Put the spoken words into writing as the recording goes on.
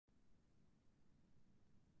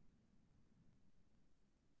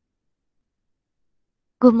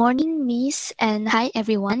Good morning, Miss, and hi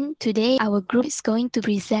everyone. Today our group is going to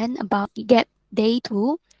present about gap day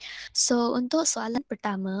 2. So untuk soalan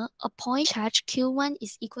pertama, a point charge Q1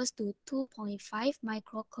 is equals to 2.5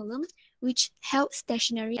 microcoulomb which held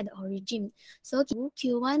stationary at the origin. So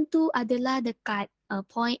Q1 tu adalah dekat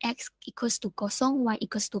point X equals to kosong, Y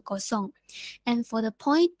equals to kosong. And for the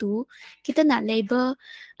point tu, kita nak label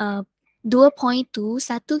dua point tu,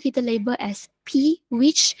 satu kita label as P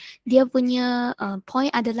which dia punya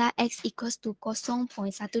point adalah X equals to 0.15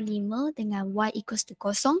 dengan Y equals to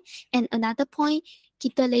kosong, and another point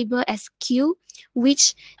kita label as Q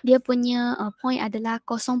which dia punya point adalah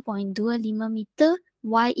 0.25 meter,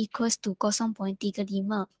 Y equals to 0.35.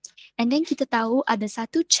 And then kita tahu ada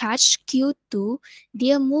satu charge Q2,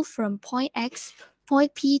 dia move from point X,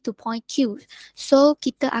 point P to point Q. So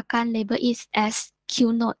kita akan label it as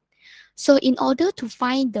Q naught. So in order to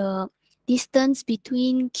find the distance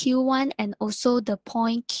between Q1 and also the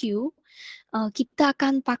point Q, kita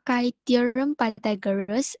akan pakai theorem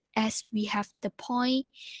Pythagoras as we have the point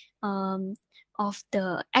of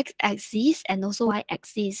the x-axis and also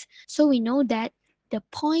y-axis. So we know that the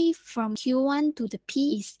point from Q1 to the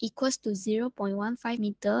P is equals to 0.15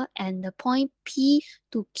 meter, and the point P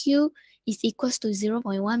to Q is equals to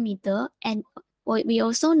 0.1 meter. And we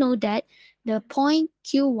also know that the point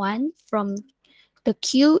Q1 from the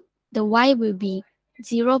Q, the Y will be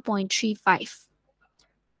 0.35.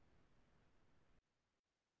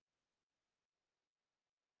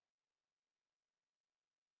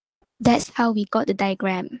 That's how we got the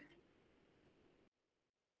diagram.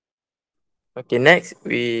 Okay, next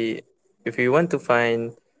if we want to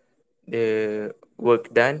find the work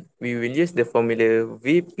done, we will use the formula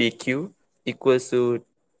VPQ equals to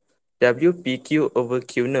WPQ over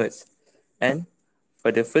Q naught. And for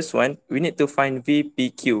the first one, we need to find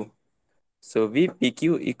VPQ. So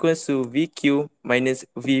VPQ equals to VQ minus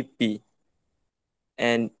VP.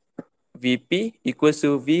 And VP equals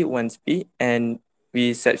to V1P, and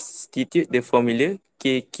we substitute the formula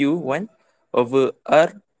KQ1 over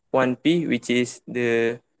R1P, which is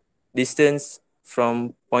the distance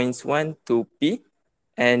from points 1 to P,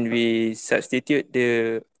 and we substitute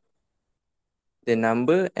the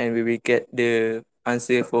number and we will get the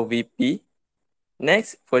answer for VP.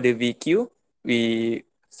 Next, for the VQ, we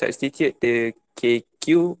substitute the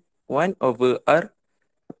KQ1 over R,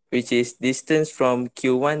 which is distance from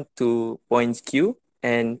Q1 to points Q,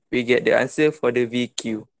 and we get the answer for the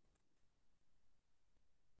VQ.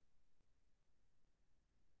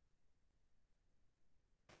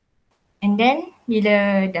 And then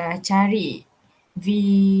bila dah cari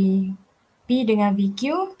VP dengan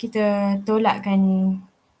VQ, kita tolakkan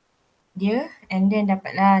dia and then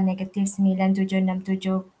dapatlah negatif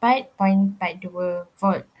 9767.42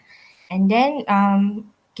 volt. And then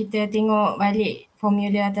kita tengok balik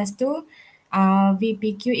formula atas tu,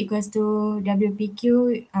 VPQ equals to WPQ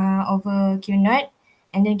over Q naught,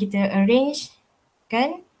 and then kita arrange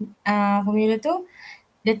kan formula tu,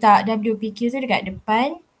 letak WPQ tu dekat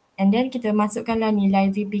depan, and then kita masukkanlah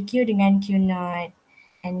nilai VPQ dengan Q naught,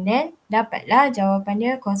 and then dapatlah jawapan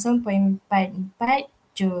dia 0.44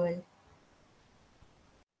 Joule.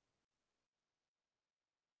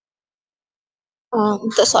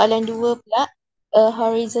 Untuk soalan 2 pula, a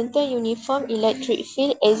horizontal uniform electric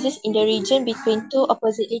field exists in the region between two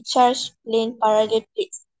oppositely charged plane parallel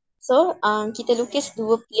plates. So, kita lukis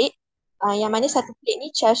dua plate, yang mana satu plate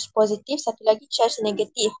ni charge positif, satu lagi charge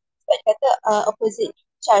negatif. Sebab dia kata opposite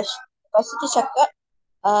charge. Lepas tu dia cakap,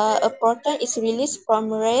 a proton is released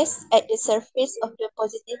from rest at the surface of the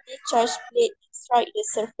positively charged plate strike the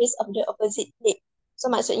surface of the opposite plate.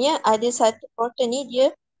 So, maksudnya ada satu proton ni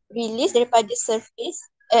dia release daripada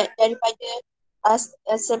surface daripada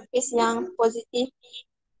surface yang positif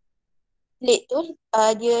plate tu,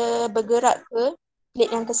 dia bergerak ke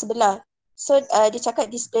plate yang ke sebelah. So dia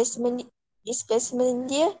cakap displacement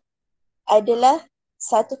dia adalah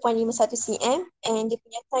 1.51 cm, and dia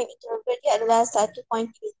punya time interval dia adalah 1.35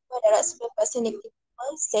 darab 9 negatif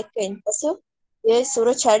 5 second. Lepas tu dia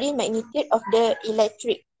suruh cari magnitude of the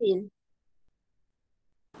electric field.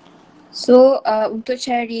 So untuk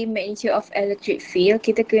cari magnitude of electric field,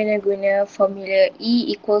 kita kena guna formula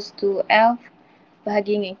E equals to F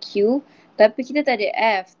bahagi dengan Q. Tapi kita tak ada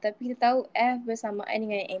F, tapi kita tahu F bersamaan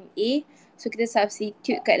dengan MA. So kita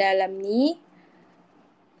substitute kat dalam ni.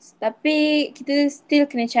 Tapi kita still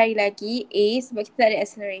kena cari lagi A sebab kita tak ada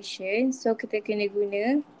acceleration. So kita kena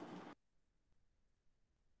guna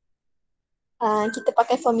kita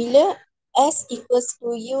pakai formula S equals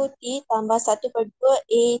to UT tambah 1/2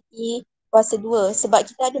 AT kuasa 2. Sebab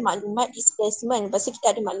kita ada maklumat displacement, lepas tu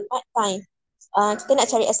kita ada maklumat time. kita nak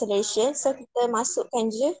cari acceleration, so kita masukkan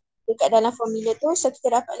je dekat dalam formula tu, so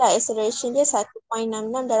kita dapatlah acceleration dia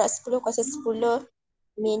 1.66 darab 10 kuasa 10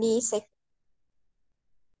 milisecond.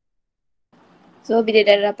 So bila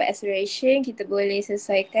dah dapat acceleration, kita boleh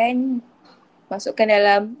selesaikan, masukkan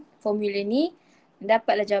dalam formula ni,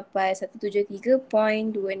 dapatlah jawapan 173.26.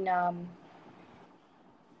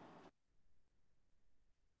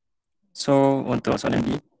 So untuk soalan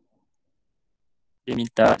B, dia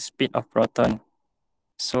minta speed of proton.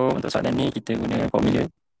 So untuk soalan ni kita guna formula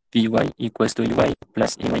Vy equals to Uy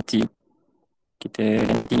plus Ayt. Kita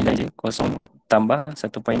ganti nilai je, kosong tambah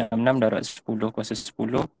 1.66 darab 10 kuasa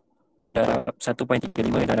 10 darab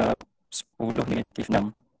 1.35 darab 10 negatif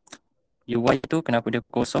 6. Uy tu kenapa dia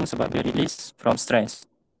kosong, sebab dia release from stress.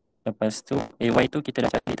 Lepas tu Ay tu kita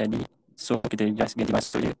dah cari tadi, so kita just ganti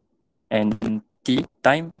masuk je. And T,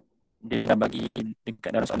 time, dia dah bagi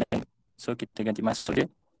dekat dalam soalan, so kita ganti masuk je.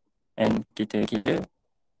 And kita kira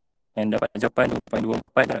and dapat jawapan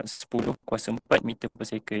 2.24 darab 10 kuasa 4 meter per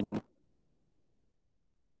second.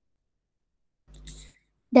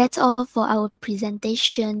 That's all for our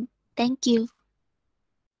presentation. Thank you.